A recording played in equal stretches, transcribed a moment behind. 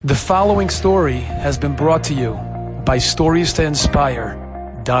The following story has been brought to you by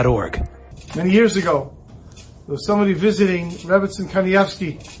StoriesToInspire.org. Many years ago, there was somebody visiting Rebbetzin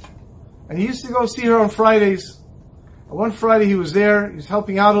Kanievsky, and he used to go see her on Fridays. And one Friday he was there, he was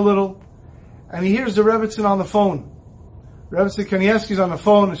helping out a little, and he hears the Rebbetzin on the phone. Rebbetzin Kanievsky's on the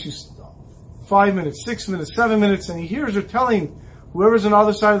phone, and she's 5 minutes, 6 minutes, 7 minutes, and he hears her telling whoever's on the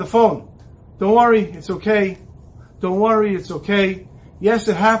other side of the phone, "Don't worry, it's okay. Don't worry, it's okay. Yes,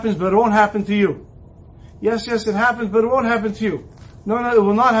 it happens, but it won't happen to you. Yes, it happens, but it won't happen to you. No, it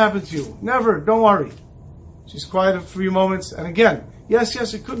will not happen to you. Never, don't worry." She's quiet for a few moments, and again, yes,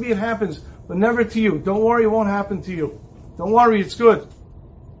 it could be it happens, but never to you. Don't worry, it won't happen to you. Don't worry, it's good.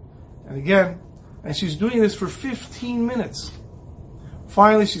 And again, and she's doing this for 15 minutes.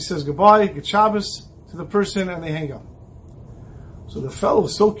 Finally, she says goodbye, good Shabbos to the person, and they hang up. So the fellow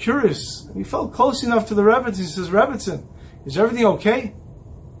was so curious, and he felt close enough to the Rebbetzin. He says, "Rebbetzin, is everything okay?"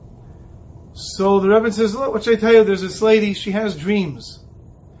 So the Rebbe says, "Look, what should I tell you? There's this lady, she has dreams.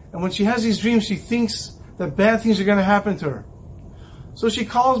 And when she has these dreams, she thinks that bad things are going to happen to her. So she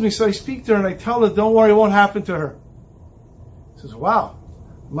calls me, so I speak to her and I tell her, don't worry, it won't happen to her." He says, "Wow,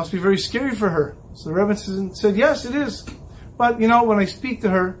 it must be very scary for her." So the Rebbe said, "Yes, it is. But, when I speak to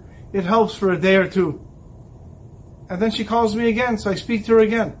her, it helps for a day or two." And then she calls me again, so I speak to her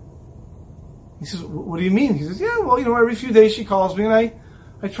again. He says, "What do you mean?" He says, "Yeah, well, every few days she calls me and I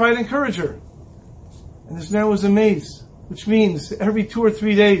try to encourage her." And this man was amazed, which means every 2 or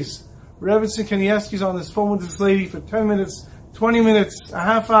 3 days, Rebbetzin Kanievsky's on this phone with this lady for 10 minutes, 20 minutes, a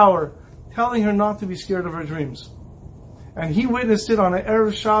half hour, telling her not to be scared of her dreams. And he witnessed it on an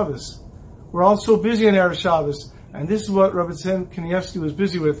Erev Shabbos. We're all so busy on Erev Shabbos, and this is what Rebbetzin Kanievsky was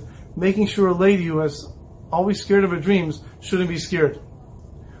busy with, making sure a lady who is always scared of her dreams shouldn't be scared.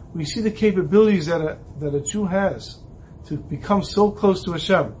 We see the capabilities that a Jew has to become so close to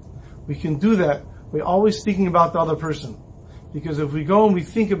Hashem. We can do that by always thinking about the other person. Because if we go and we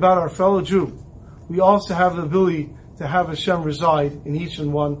think about our fellow Jew, we also have the ability to have Hashem reside in each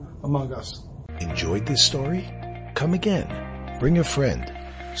and one among us. Enjoyed this story? Come again. Bring a friend.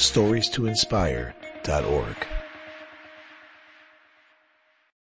 StoriesToInspire.org